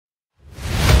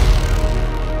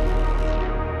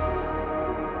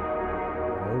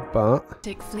but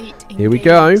here we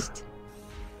go.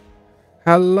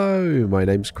 Hello, my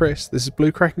name's Chris, this is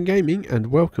Blue Kraken Gaming, and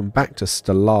welcome back to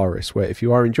Stellaris, where if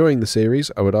you are enjoying the series,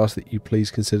 I would ask that you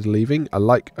please consider leaving a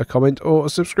like, a comment, or a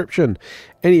subscription.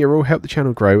 Any or all help the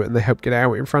channel grow, and they help get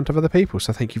out in front of other people,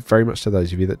 so thank you very much to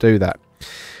those of you that do that.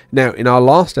 Now, in our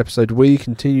last episode, we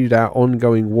continued our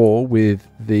ongoing war with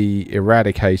the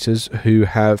Eradicators, who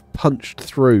have punched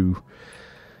through,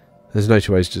 there's no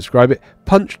two ways to describe it,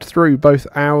 punched through both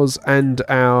ours and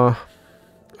our,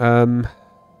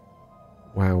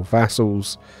 wow,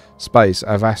 vassal's space.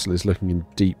 Our vassal is looking in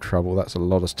deep trouble. That's a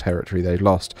lot of territory they've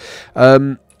lost.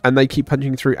 And they keep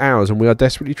punching through ours, and we are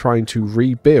desperately trying to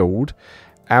rebuild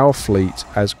our fleet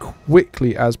as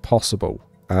quickly as possible.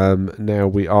 Now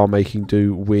we are making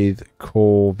do with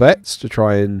corvettes to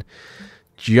try and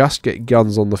just get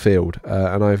guns on the field.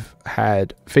 And I've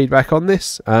had feedback on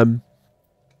this,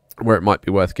 where it might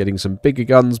be worth getting some bigger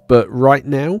guns, but right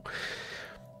now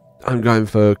I'm going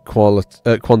for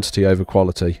quantity over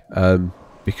quality,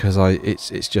 because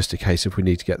it's just a case of we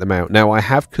need to get them out. Now, I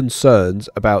have concerns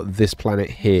about this planet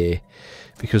here,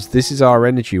 because this is our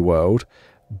energy world,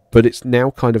 but it's now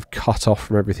kind of cut off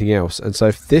from everything else. And so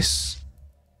if this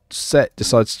set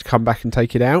decides to come back and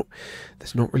take it out,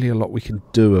 there's not really a lot we can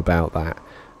do about that.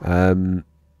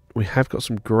 We have got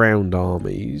some ground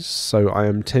armies, so I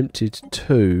am tempted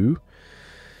to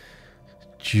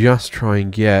just try and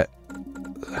get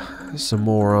some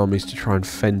more armies to try and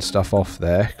fend stuff off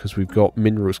there, because we've got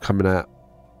minerals coming out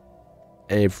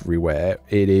everywhere.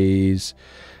 It is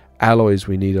alloys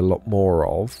we need a lot more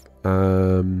of,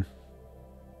 but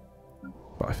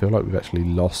I feel like we've actually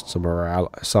lost some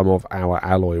of our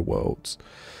alloy worlds.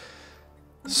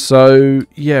 So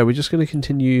yeah, we're just going to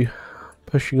continue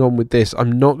pushing on with this.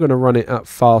 I'm not going to run it at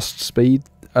fast speed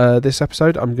this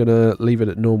episode. I'm going to leave it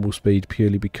at normal speed,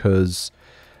 purely because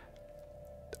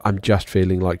I'm just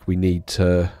feeling like we need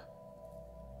to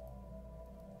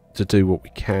do what we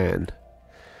can.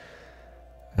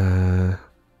 Durbar,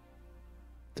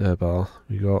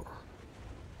 we got,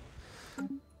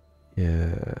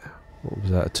 yeah, what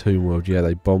was that, a tomb world? Yeah,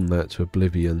 they bombed that to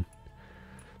oblivion,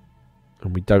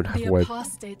 and we don't have a way. The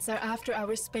apostates are after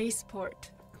our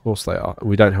spaceport. Of course they are.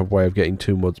 We don't have a way of getting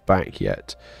tomb worlds back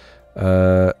yet.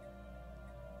 Why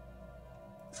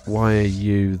are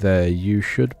you there? You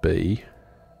should be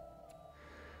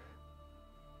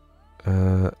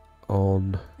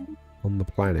on the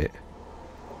planet.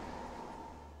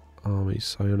 Army,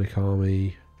 psionic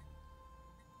army.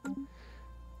 Are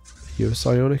you a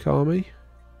psionic army?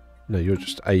 No, you're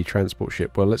just a transport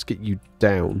ship. Well, let's get you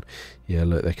down. Yeah,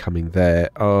 look, they're coming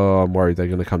there. Oh, I'm worried they're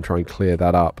going to come try and clear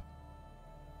that up.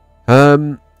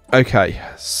 Okay,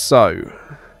 so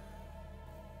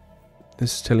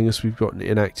this is telling us we've got an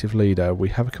inactive leader. We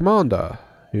have a commander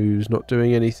who's not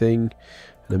doing anything,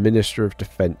 and a minister of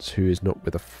defence who is not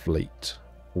with a fleet.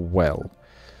 Well,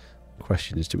 the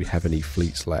question is, do we have any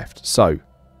fleets left? So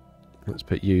let's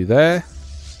put you there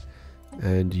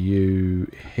and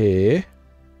you here.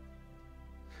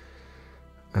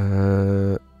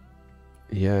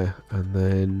 Yeah, and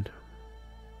then,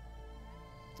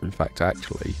 in fact,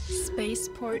 actually,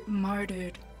 spaceport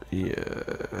martyred. Yeah,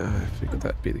 I figured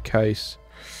that'd be the case.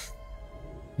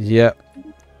 Yep,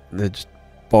 they're just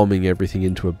bombing everything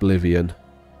into oblivion.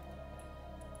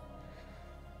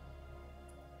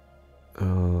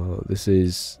 Oh, this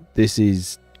is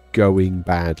going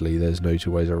badly. There's no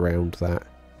two ways around that.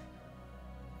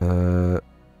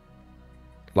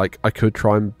 Like, I could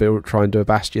try and do a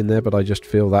bastion there, but I just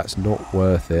feel that's not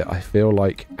worth it. I feel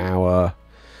like our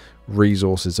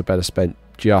resources are better spent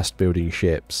just building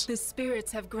ships. The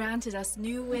spirits have granted us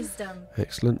new wisdom.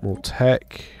 Excellent. More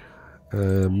tech,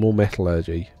 more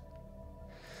metallurgy.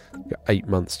 We've got 8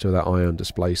 months to that ion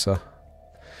displacer.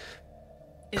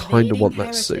 Kind of want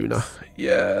that sooner.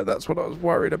 Yeah, that's what I was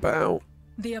worried about.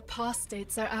 The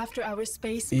apostates are after our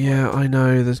spaceport. Yeah, I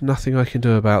know. There's nothing I can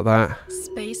do about that.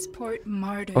 Spaceport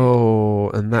martyred. Oh,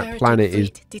 and that planet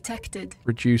is detected.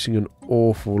 Reducing an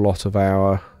awful lot of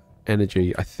our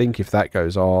energy. I think if that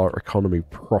goes, our economy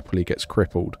properly gets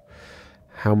crippled.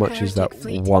 How much is that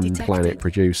one planet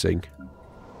producing?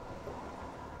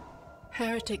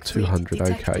 Heretic 200,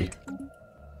 okay.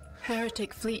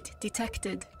 Heretic fleet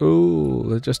detected. Oh,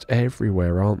 they're just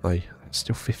everywhere, aren't they? That's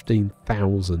still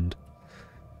 15,000.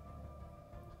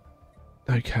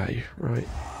 Okay, right.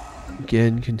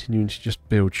 Again, continuing to just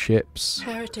build ships.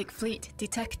 Heretic fleet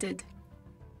detected.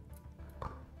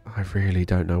 I really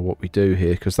don't know what we do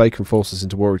here, because they can force us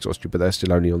into war exhaustion, but they're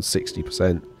still only on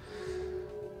 60%.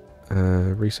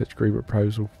 Research agreement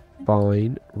proposal,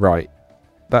 fine. Right,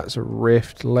 that's a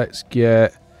rift. Let's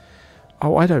get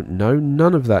Oh, I don't know.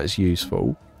 None of that is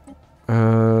useful.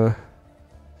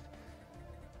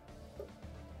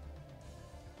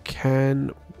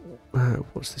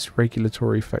 What's this?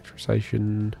 Regulatory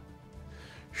factorization.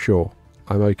 Sure,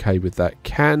 I'm okay with that.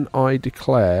 Can I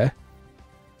declare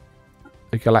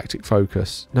a galactic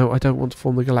focus? No, I don't want to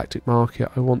form the galactic market.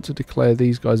 I want to declare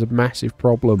these guys a massive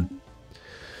problem.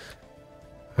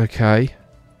 Okay.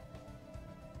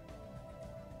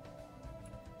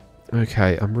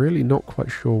 Okay, I'm really not quite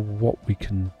sure what we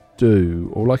can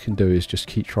do. All I can do is just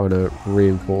keep trying to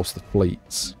reinforce the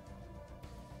fleets.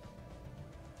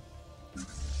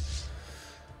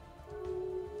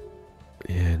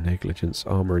 Yeah, negligence,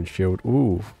 armor and shield.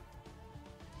 Ooh.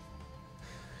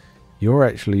 You're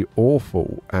actually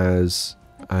awful as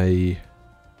a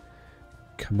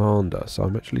commander, so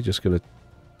I'm actually just going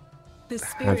to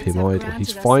have him idle.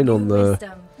 He's fine on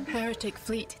the... Heretic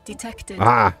fleet detected.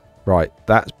 Ah! Right,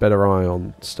 that's better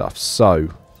ion stuff. So,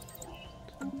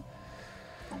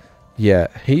 yeah,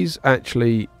 he's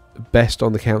actually best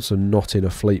on the council, not in a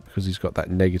fleet, because he's got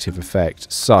that negative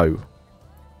effect. So,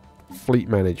 fleet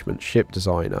management, ship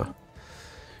designer.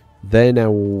 They're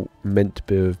now all meant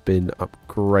to have been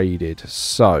upgraded.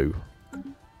 So,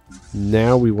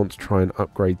 now we want to try and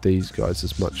upgrade these guys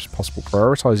as much as possible.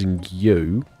 Prioritising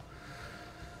you,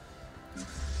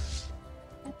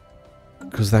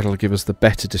 because that'll give us the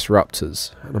better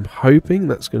disruptors. And I'm hoping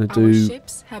that's going to do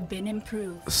ships have been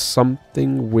improved.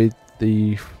 Something with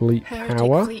the fleet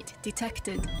power. Fleet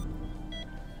detected.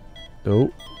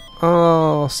 Oh.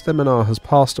 Ah, Stellaris has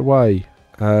passed away.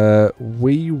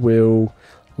 We will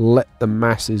let the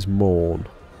masses mourn.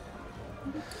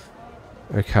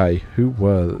 Okay, who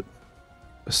were...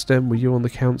 Stem, were you on the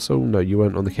council? No, you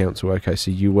weren't on the council. Okay, so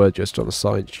you were just on a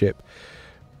science ship.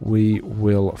 We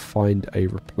will find a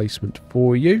replacement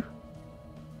for you.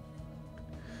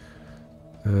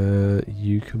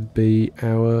 You can be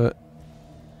our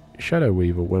Shadow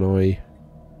Weaver when I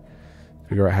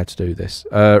figure out how to do this.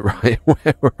 Right,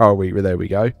 where are we? There we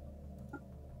go.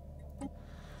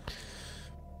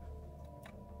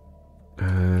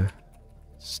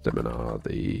 Steminar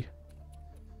the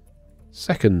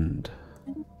second.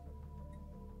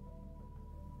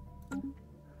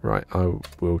 Right, I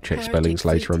will check spellings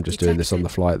later. I'm just doing this on the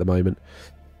fly at the moment.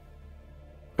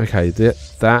 Okay,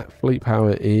 that fleet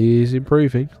power is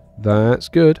improving. That's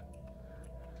good.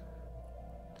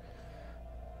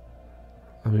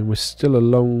 I mean, we're still a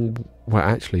long... Well,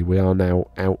 actually, we are now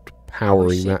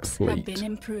outpowering that fleet. Have been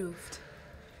improved.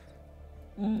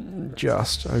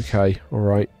 Just. Okay,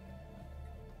 alright.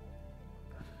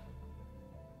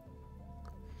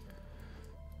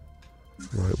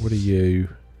 Right, what are you?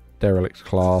 Derelict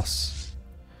class.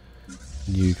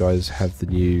 You guys have the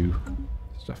new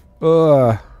stuff.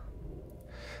 Ugh.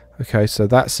 Okay, so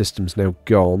that system's now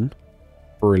gone.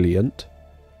 Brilliant.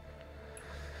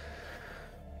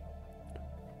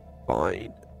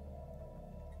 Fine.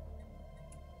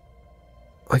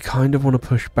 I kind of want to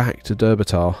push back to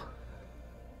Derbitar.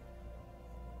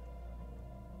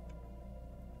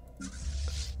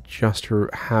 Just to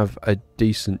have a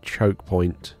decent choke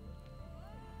point.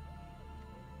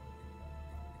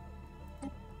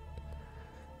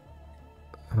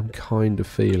 I'm kind of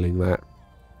feeling that.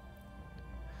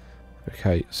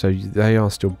 Okay, so they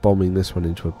are still bombing this one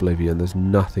into oblivion. There's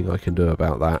nothing I can do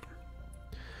about that.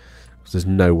 Because there's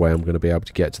no way I'm going to be able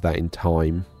to get to that in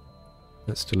time.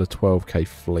 That's still a 12k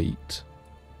fleet.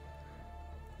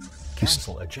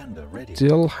 Council agenda ready.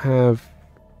 Still have...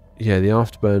 Yeah, the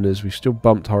afterburners. We've still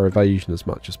bumped our evasion as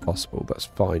much as possible. That's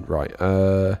fine, right.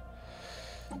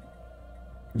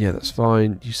 Yeah, that's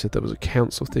fine. You said there was a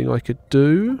council thing I could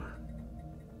do.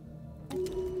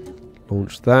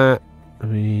 Launch that. I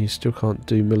mean, you still can't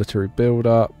do military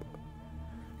build-up.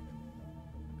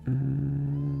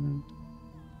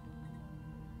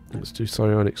 Let's do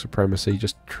psionic supremacy.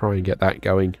 Just try and get that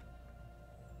going.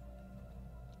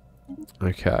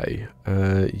 Okay.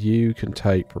 You can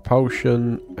take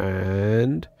propulsion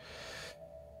and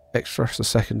extra a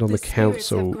second on the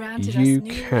council. You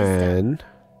can...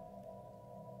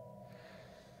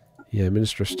 Yeah,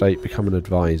 Minister of State, become an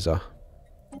advisor.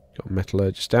 Got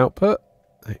metallurgist output.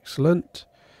 Excellent.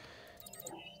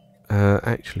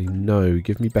 Actually, no.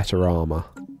 Give me better armour.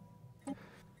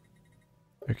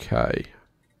 Okay.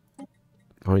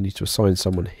 I need to assign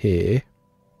someone here.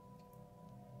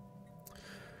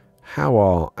 How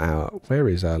are our... Where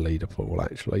is our leader pool,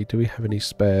 actually? Do we have any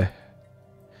spare...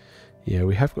 Yeah,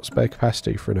 we have got spare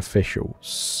capacity for an official.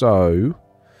 So...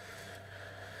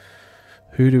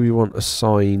 Who do we want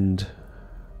assigned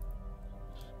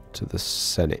to the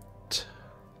Senate?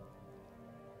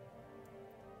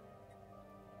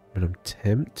 I mean, I'm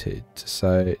tempted to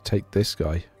say take this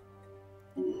guy.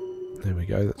 There we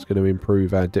go. That's going to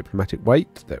improve our diplomatic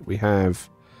weight. That we have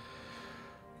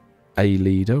a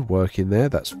leader working there.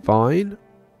 That's fine.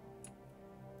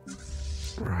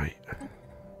 Right.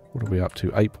 What are we up to?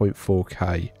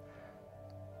 8.4k.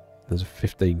 There's a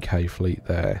 15k fleet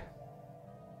there.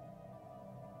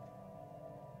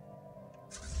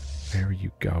 Where are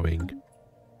you going?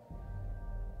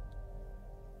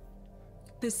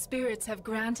 The spirits have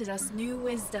granted us new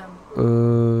wisdom.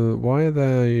 Why are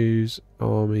those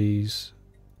armies...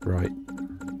 Right.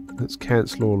 Let's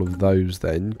cancel all of those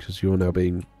then, because you're now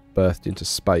being birthed into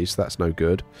space. That's no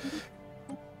good.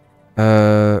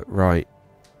 Right.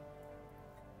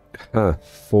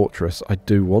 Fortress. I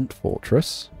do want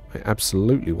fortress. I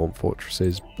absolutely want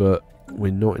fortresses, but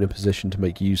we're not in a position to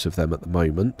make use of them at the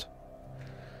moment.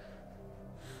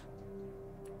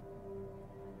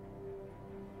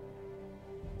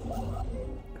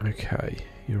 Okay,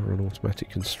 you're on automatic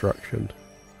construction.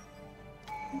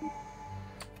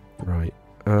 Right.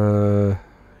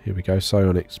 Here we go.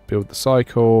 Psionics. Build the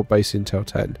Psycore. Base Intel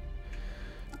 10.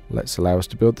 Let's allow us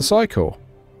to build the Psycore.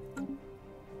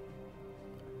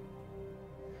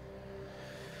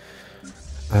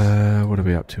 What are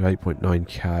we up to?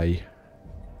 8.9k.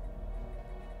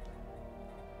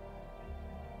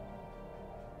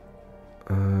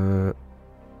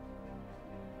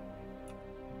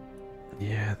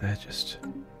 Yeah, they're just...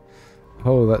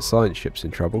 Oh, that science ship's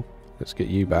in trouble. Let's get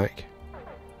you back.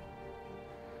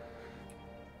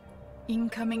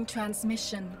 Incoming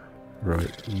transmission.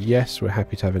 Right. Yes, we're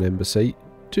happy to have an embassy.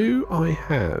 Do I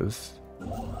have...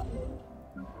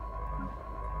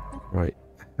 Right.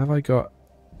 Have I got...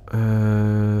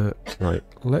 Right.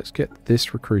 Let's get this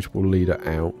recruitable leader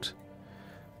out.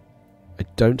 I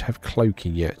don't have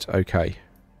cloaking yet. Okay.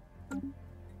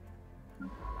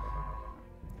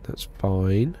 That's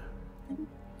fine. At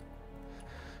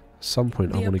some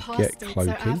point I want to get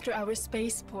cloaking. Are after our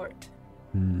spaceport.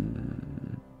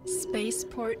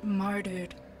 Spaceport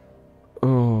martyred.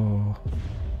 Oh.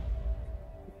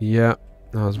 Yeah,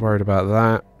 I was worried about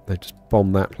that. They just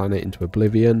bombed that planet into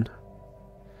oblivion.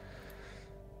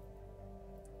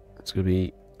 It's going to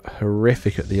be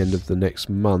horrific at the end of the next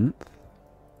month.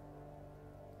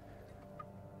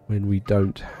 When we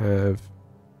don't have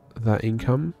that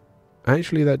income.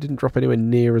 Actually, that didn't drop anywhere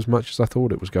near as much as I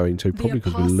thought it was going to. Probably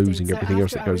because we're losing everything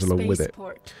else that goes along with it.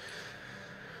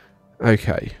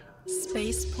 Okay.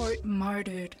 Spaceport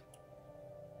martyred.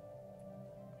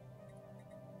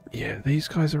 Yeah, these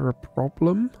guys are a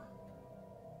problem.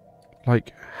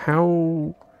 Like,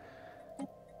 how...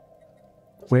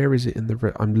 Where is it in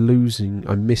the...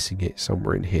 I'm missing it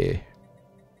somewhere in here.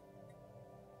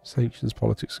 Sanctions,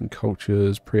 politics and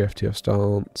cultures, pre-FTF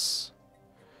stance...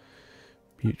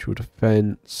 Mutual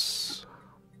defense.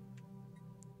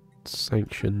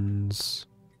 Sanctions.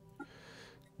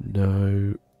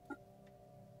 No.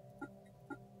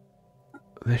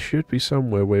 There should be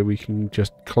somewhere where we can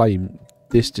just claim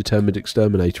this determined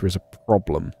exterminator is a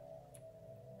problem.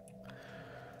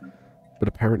 But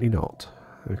apparently not.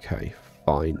 Okay,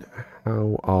 fine.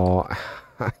 How are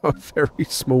a very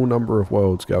small number of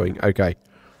worlds going? Okay.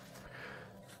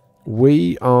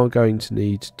 We are going to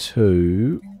need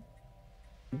to...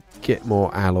 get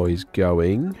more alloys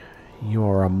going. You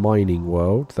are a mining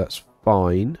world, that's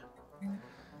fine.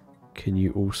 Can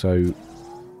you also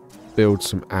build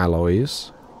some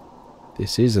alloys?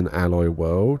 This is an alloy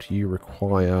world. You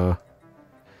require...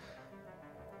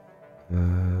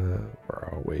 where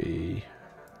are we?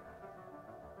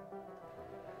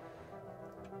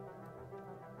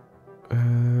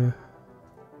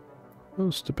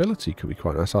 Well, stability could be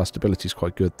quite nice. Our stability is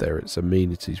quite good there. It's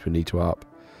amenities we need to up.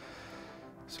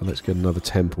 So let's get another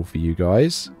temple for you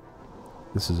guys.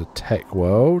 This is a tech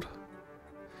world.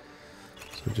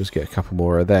 So just get a couple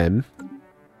more of them.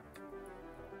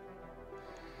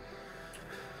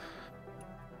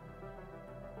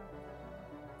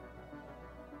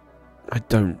 I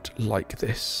don't like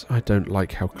this. I don't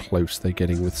like how close they're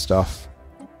getting with stuff.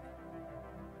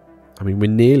 I mean, we're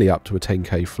nearly up to a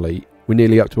 10k fleet. We're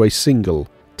nearly up to a single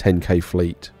 10k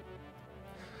fleet.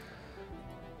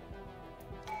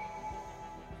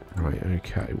 Right,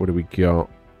 okay. What do we got?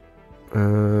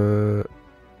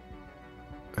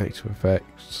 Active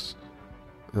effects.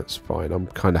 That's fine. I'm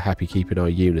kind of happy keeping our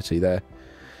Unity there.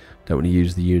 Don't want to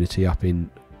use the Unity up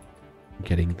in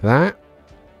getting that.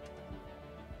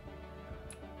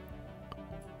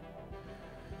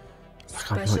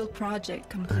 Special project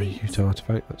complete. Use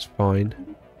artifact. That's fine.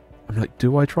 I'm like,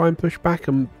 do I try and push back?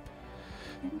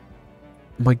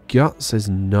 My gut says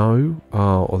no.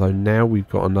 Although now we've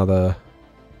got another...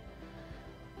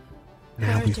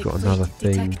 Now we've Heretic got another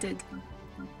fleet thing. detected.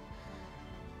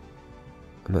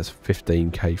 And that's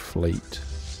 15k fleet.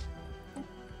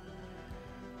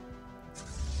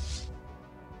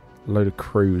 Load of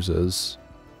cruisers.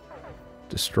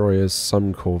 Destroyers,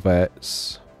 some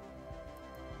corvettes.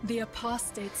 The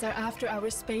apostates are after our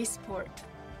spaceport.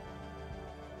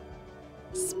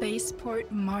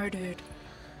 Spaceport martyred.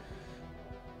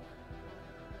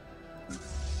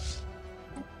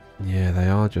 Yeah, they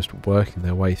are just working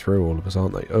their way through all of us,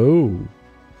 aren't they? Oh!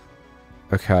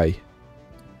 Okay.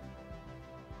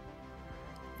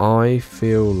 I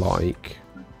feel like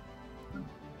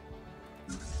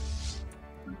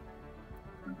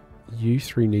you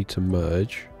three need to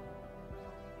merge.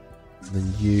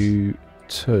 Then you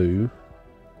two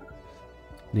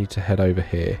need to head over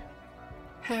here.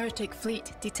 Heretic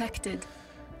fleet detected.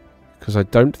 Because I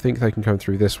don't think they can come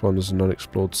through this one as an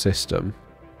unexplored system.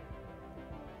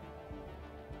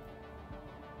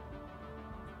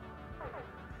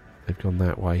 They've gone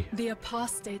that way. The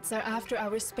apostates are after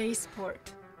our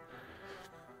spaceport.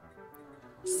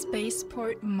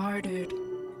 Spaceport martyred.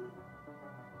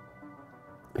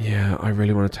 Yeah, I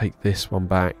really want to take this one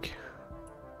back.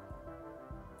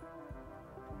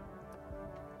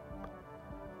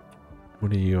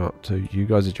 What are you up to? You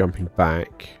guys are jumping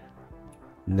back.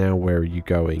 Now where are you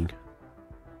going?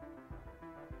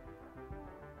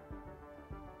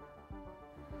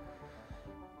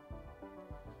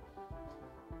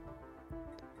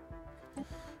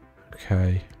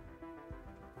 Okay.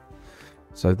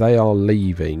 So they are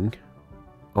leaving.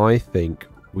 I think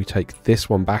we take this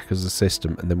one back as a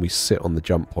system and then we sit on the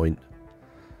jump point.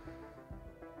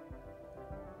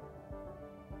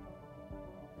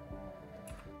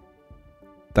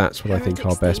 That's what I think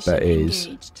our best bet is.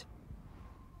 Engaged.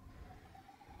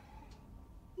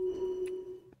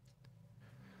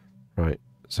 Right,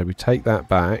 so we take that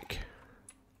back.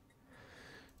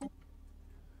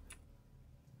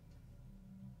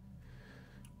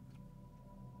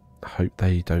 I hope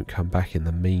they don't come back in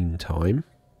the meantime.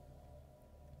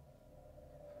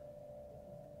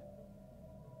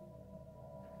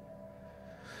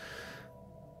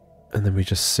 And then we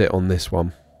just sit on this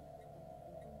one.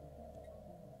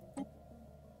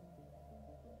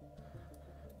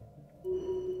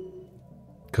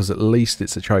 Because at least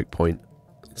it's a choke point.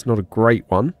 It's not a great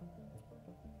one,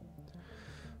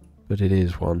 but it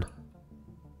is one.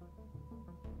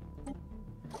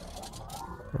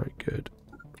 Right, good.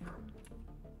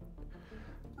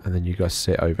 And then you guys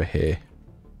sit over here.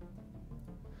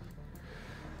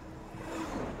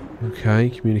 Okay,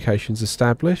 communications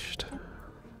established.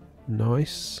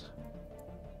 Nice.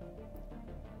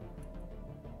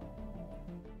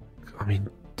 I mean,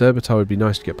 Derbitar would be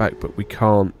nice to get back, but we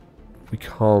can't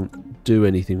do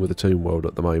anything with the Tomb World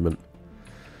at the moment.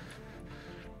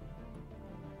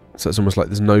 So it's almost like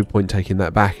there's no point taking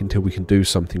that back until we can do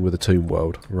something with the Tomb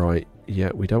World. Right,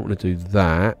 yeah, we don't want to do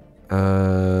that.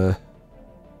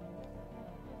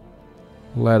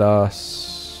 Let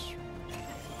us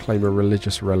claim a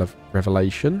religious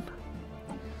revelation.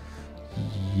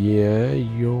 Yeah,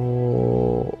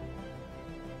 you're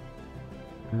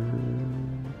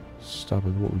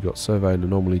stubborn. What we got? Survey an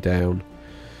anomaly down.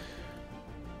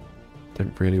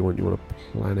 Don't really want you on a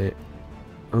planet.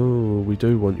 Oh, we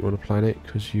do want you on a planet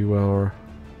because you are.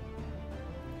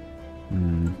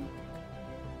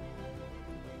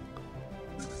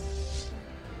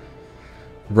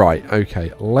 Right,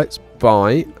 okay. Let's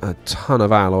buy a ton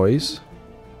of alloys.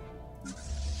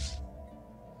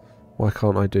 Why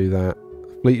can't I do that?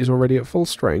 Fleet is already at full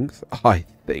strength? I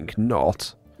think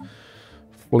not.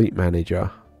 Fleet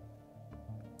manager.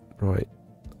 Right.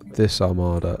 This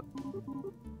armada.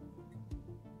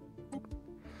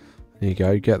 There you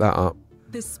go, get that up.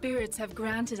 The spirits have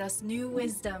granted us new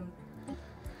wisdom.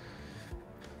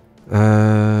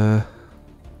 I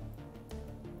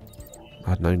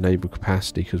don't know, naval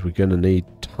capacity, because we're going to need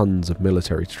tons of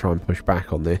military to try and push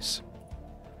back on this.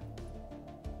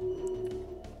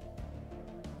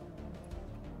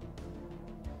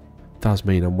 Does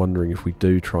mean I'm wondering if we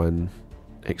do try and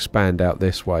expand out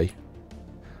this way.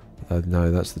 No,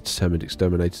 that's the determined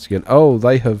exterminators again. Oh,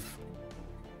 they have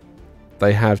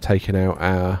taken out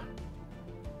our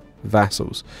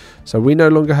vassals. So we no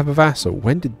longer have a vassal.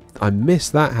 When did I miss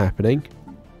that happening?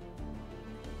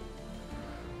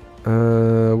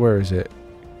 Where is it?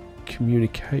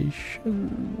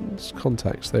 Communications,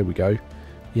 contacts. There we go.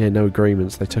 Yeah, no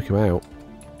agreements. They took him out.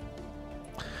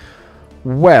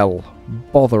 Well,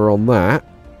 bother on that.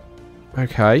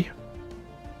 Okay.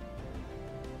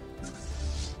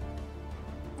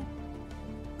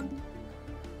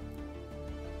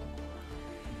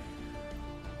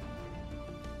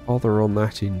 Bother on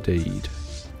that indeed.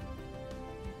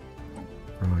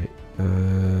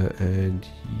 And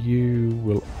you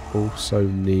will also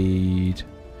need...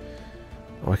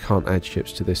 Oh, I can't add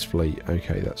ships to this fleet.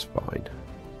 Okay, that's fine.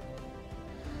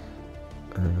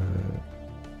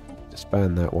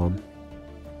 Disband that one.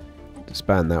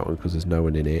 Disband that one because there's no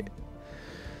one in it.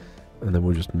 And then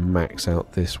we'll just max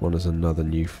out this one as another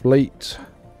new fleet.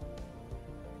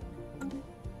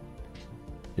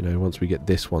 You know, once we get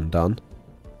this one done.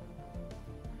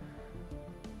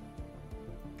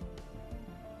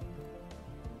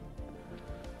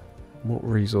 What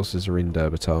resources are in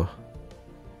Derbitar?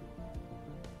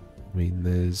 I mean,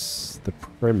 there's the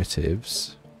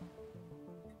primitives.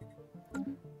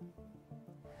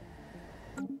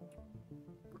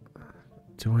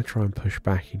 Do I try and push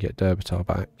back and get Derbitar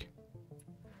back?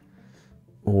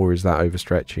 Or is that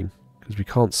overstretching? Because we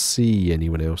can't see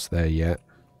anyone else there yet.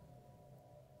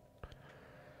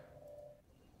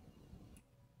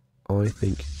 I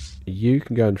think you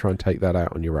can go and try and take that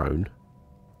out on your own.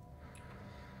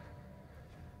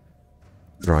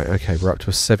 Right, okay, we're up to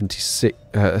a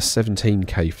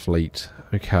 17k fleet.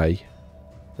 Okay,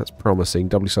 that's promising.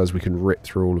 W says we can rip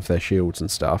through all of their shields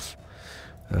and stuff.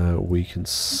 We can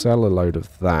sell a load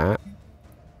of that.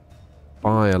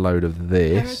 Buy a load of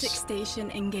this. Heretic station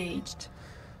engaged.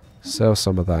 Sell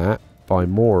some of that. Buy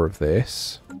more of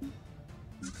this.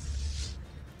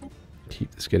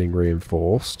 Keep this getting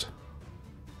reinforced.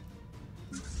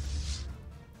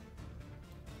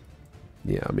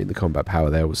 Yeah, I mean, the combat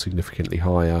power there was significantly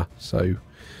higher, so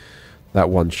that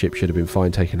one ship should have been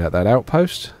fine taking out that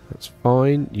outpost. That's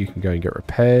fine. You can go and get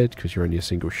repaired because you're only a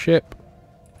single ship.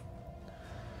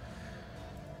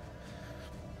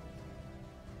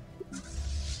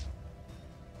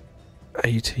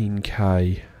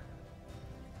 $18k.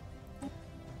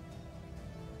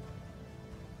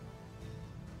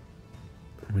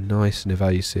 We're nice and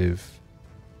evasive.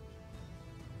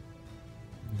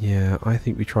 Yeah, I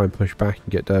think we try and push back and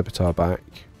get Derbitar back.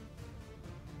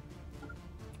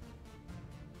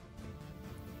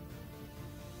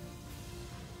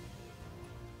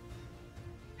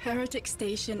 Heretic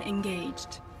station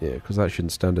engaged. Yeah, because that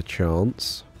shouldn't stand a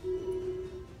chance.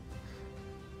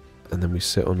 And then we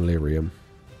sit on Lyrium.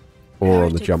 Or Heretic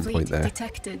on the jump fleet point there.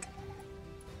 Detected.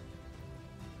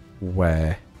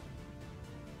 Where?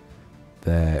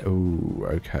 There. Ooh,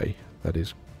 okay. That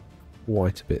is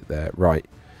quite a bit there. Right.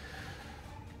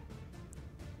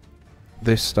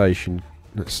 This station,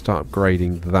 let's start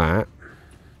upgrading that.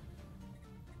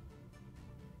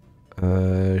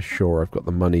 Sure, I've got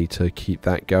the money to keep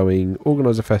that going.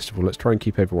 Organise a festival. Let's try and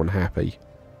keep everyone happy.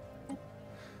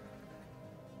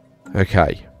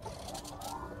 Okay.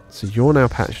 So you're now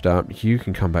patched up. You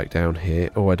can come back down here.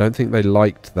 Oh, I don't think they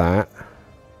liked that.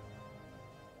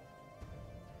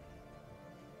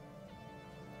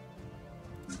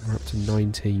 We're up to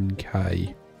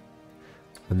 19k.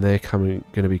 And they're going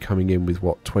to be coming in with,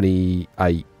 what,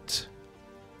 28?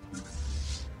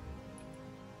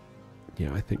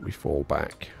 Yeah, I think we fall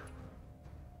back.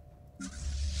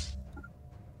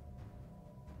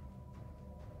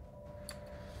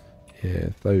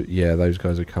 Yeah, those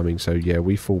guys are coming. So, yeah,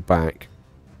 we fall back.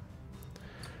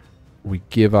 We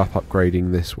give up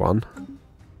upgrading this one.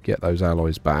 Get those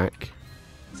alloys back.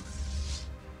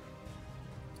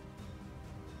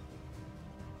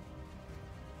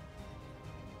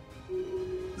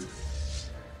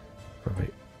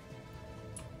 Right.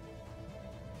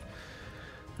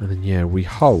 And then, yeah, we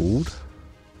hold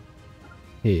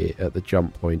here at the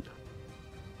jump point.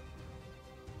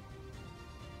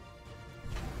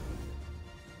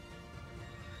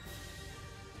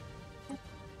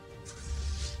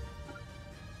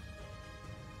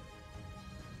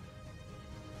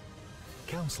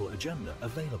 Council agenda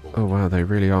available. Oh wow, they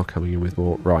really are coming in with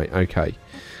more. Right, okay.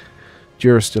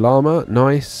 Durasteel armor,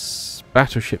 nice.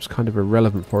 Battleship's kind of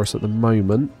irrelevant for us at the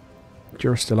moment.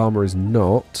 Durasteel armor is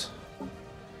not.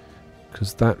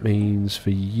 Because that means for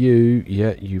you,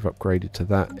 yeah, you've upgraded to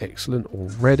that. Excellent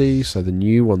already. So the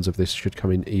new ones of this should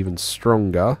come in even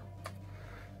stronger.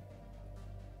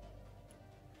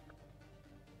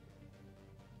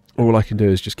 All I can do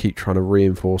is just keep trying to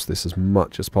reinforce this as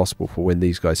much as possible for when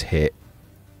these guys hit.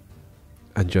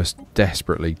 And just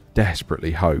desperately,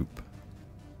 desperately hope.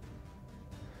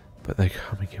 But they're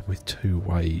coming in with 2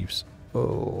 waves.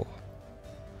 Oh.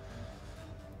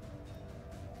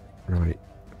 Right.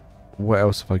 What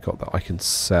else have I got that I can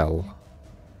sell?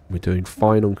 We're doing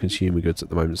fine on consumer goods at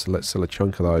the moment, so let's sell a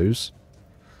chunk of those.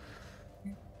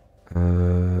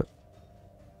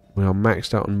 We are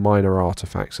maxed out on minor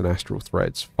artifacts and astral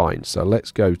threads. Fine, so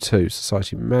let's go to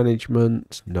society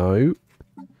management. No.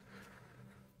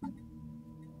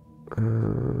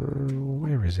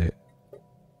 Where is it?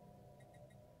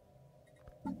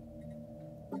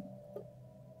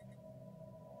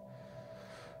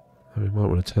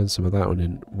 want to turn some of that on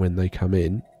in when they come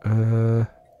in.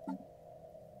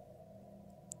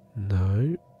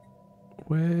 No.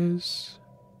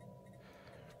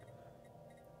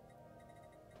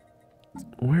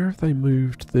 Where have they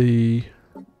moved the...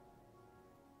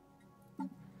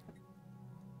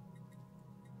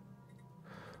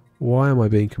 Why am I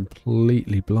being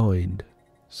completely blind?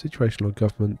 Situational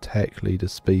government, tech,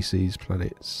 leaders, species,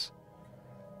 planets.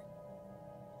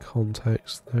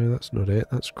 Context. No, that's not it.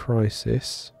 That's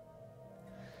crisis.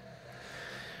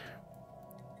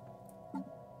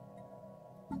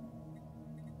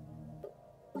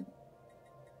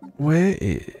 Where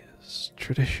is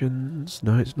traditions?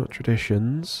 No, it's not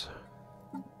traditions.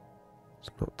 It's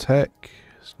not tech.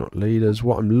 It's not leaders.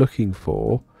 What I'm looking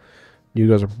for, you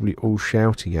guys are probably all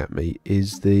shouting at me,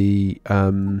 is the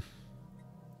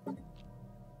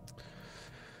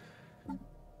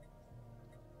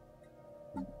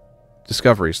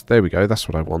discoveries. There we go. That's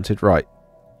what I wanted. Right.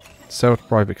 Sell to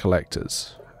private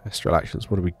collectors. Astral actions.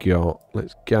 What do we got?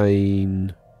 Let's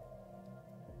gain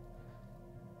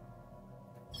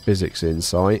physics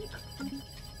insight.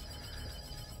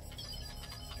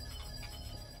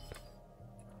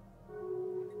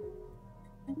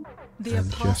 The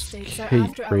And just apostates are keep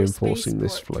after our reinforcing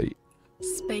this spaceport. fleet.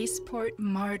 Spaceport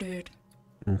martyred.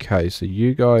 Okay, so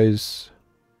you guys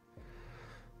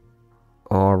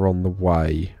are on the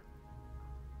way.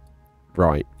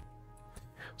 Right.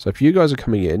 So if you guys are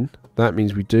coming in, that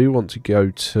means we do want to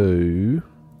go to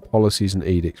policies and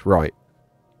edicts. Right.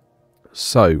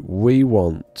 So we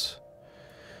want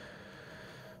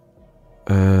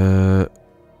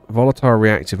volatile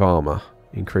reactive armor.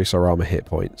 Increase our armor hit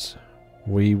points.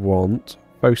 We want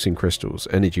focusing crystals.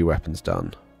 Energy weapons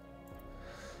done.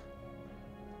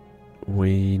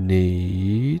 We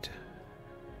need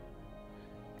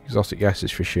exotic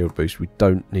gases for shield boost. We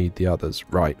don't need the others.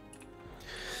 Right.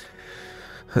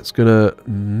 That's going to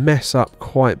mess up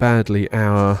quite badly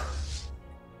our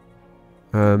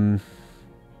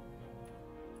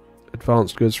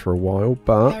advanced goods for a while,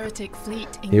 but Heretic fleet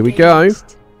here we go.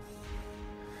 engaged.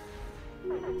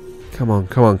 Come on,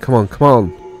 come on, come on, come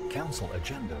on. Council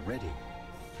agenda ready.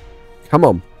 Come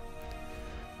on.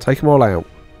 Take them all out.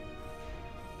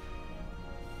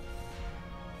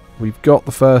 We've got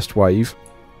the first wave.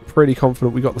 Pretty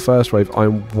confident we got the first wave.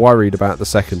 I'm worried about the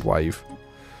second wave.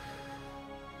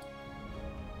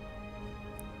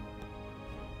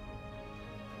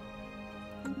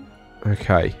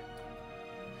 Okay.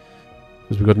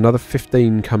 Because we've got another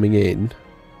 15 coming in.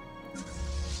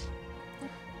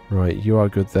 Right, you are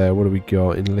good there. What do we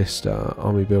got? Enlister,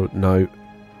 army build. No.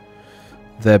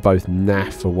 They're both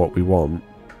naff for what we want.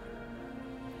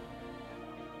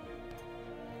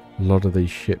 A lot of these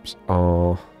ships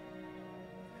are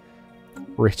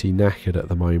pretty knackered at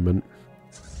the moment.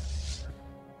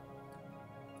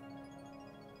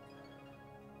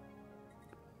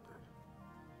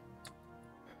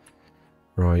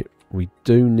 Right, we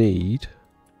do need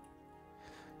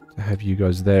to have you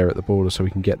guys there at the border so we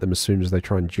can get them as soon as they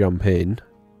try and jump in.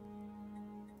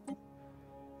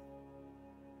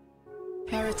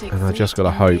 Heretic And I just fleet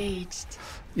gotta hope. engaged.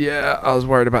 Yeah, I was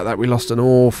worried about that. We lost an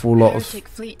awful lot of... Heretic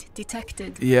fleet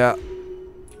detected. Yeah,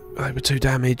 they were too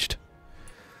damaged.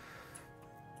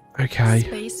 Okay.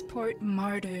 Spaceport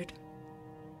martyred.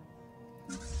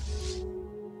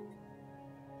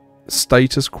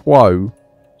 Status quo.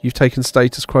 You've taken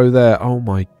status quo there. Oh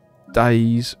my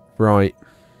days. Right.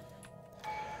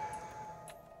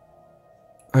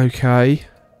 Okay.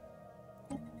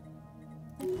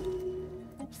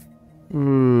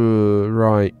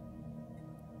 Right.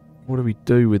 What do we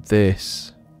do with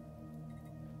this?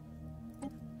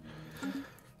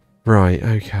 Right,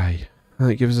 okay.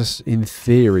 That gives us, in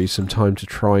theory, some time to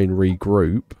try and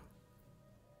regroup.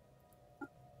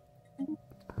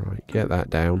 Right, get that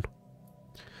down.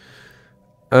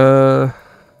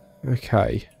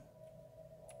 Okay.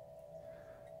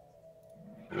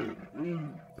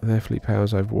 Their fleet power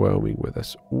is overwhelming with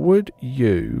us. Would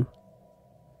you...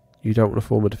 You don't want to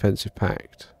form a defensive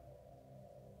pact?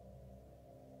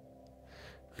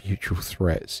 Mutual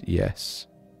threats, yes.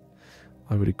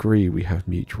 I would agree we have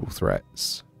mutual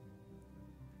threats.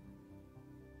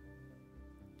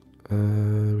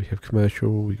 We have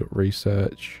commercial, we got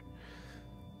research.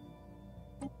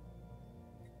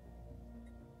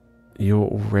 You're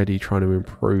already trying to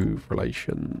improve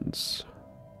relations.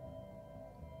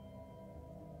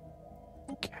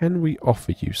 Can we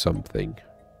offer you something?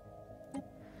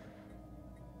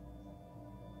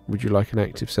 Would you like an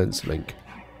active sensor link?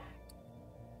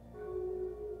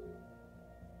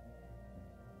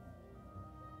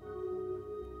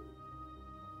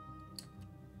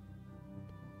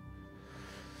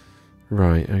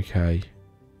 Right, okay.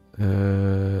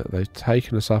 They've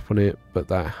taken us up on it, but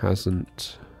that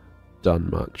hasn't done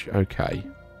much. Okay.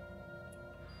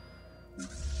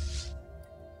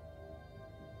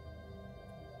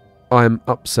 I'm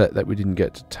upset that we didn't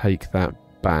get to take that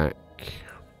back.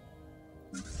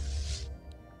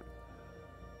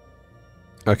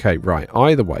 Okay, right.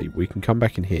 Either way, we can come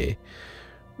back in here.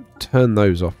 Turn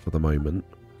those off for the moment.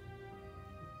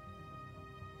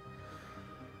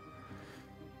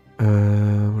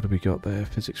 What have we got there?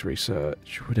 Physics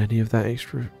research. Would any of that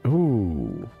extra...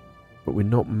 Ooh. But we're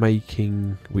not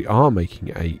making... We are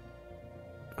making 8.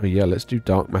 Oh yeah, let's do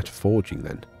dark matter forging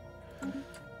then.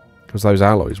 Because those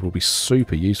alloys will be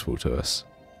super useful to us.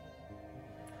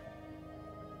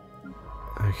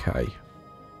 Okay.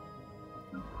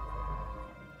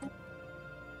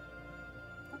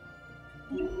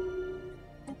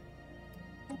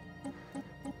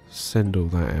 Send all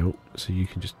that out so you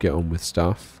can just get on with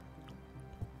stuff.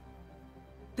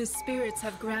 The spirits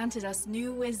have granted us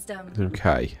new wisdom.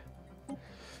 Okay.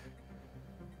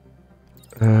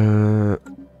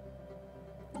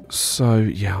 So,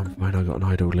 yeah, I'm fine. I got an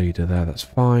idle leader there. That's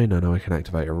fine. I know I can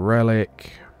activate a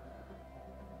relic.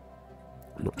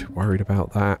 I'm not too worried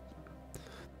about that.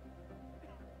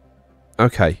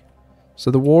 Okay. So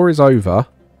the war is over,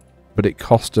 but it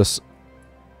cost us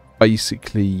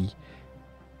basically...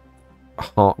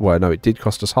 Well, no, it did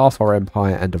cost us half our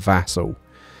empire and a vassal.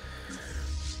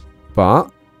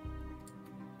 But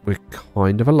we're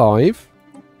kind of alive,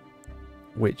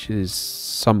 which is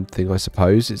something, I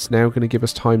suppose. It's now going to give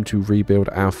us time to rebuild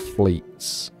our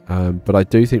fleets. But I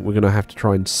do think we're going to have to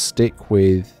try and stick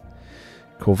with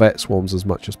Corvette swarms as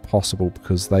much as possible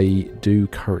because they do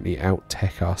currently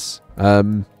out-tech us.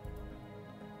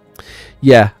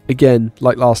 Yeah, again,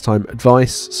 like last time,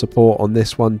 advice, support on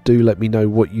this one. Do let me know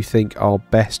what you think our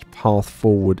best path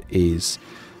forward is,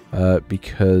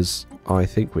 because I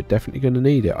think we're definitely going to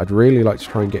need it. I'd really like to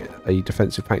try and get a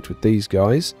defensive pact with these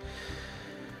guys,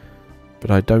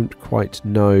 but I don't quite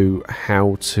know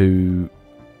how to...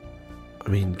 I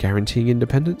mean, guaranteeing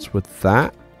independence, would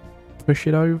that push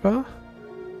it over?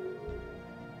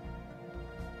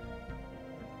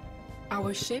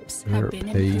 Our ships have been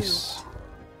improved.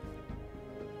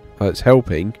 It's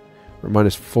helping. We're at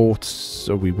minus 4,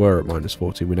 so we were at minus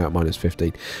 14, we're now at minus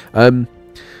 15.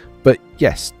 But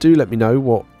yes, do let me know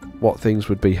what things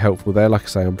would be helpful there. Like I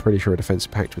say, I'm pretty sure a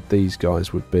defensive pact with these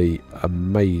guys would be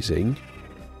amazing.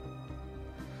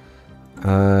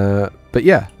 But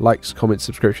yeah, likes, comments,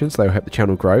 subscriptions, they will help the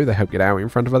channel grow. They help get out in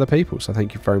front of other people. So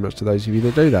thank you very much to those of you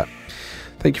that do that.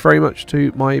 Thank you very much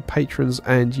to my patrons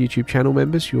and YouTube channel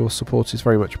members. Your support is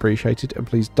very much appreciated. And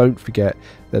please don't forget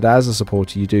that as a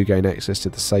supporter, you do gain access to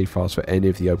the save files for any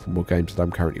of the open world games that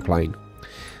I'm currently playing.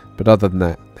 But other than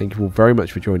that, thank you all very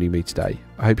much for joining me today.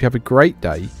 I hope you have a great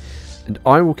day. And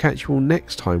I will catch you all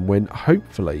next time when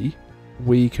hopefully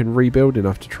we can rebuild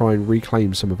enough to try and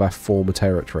reclaim some of our former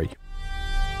territory.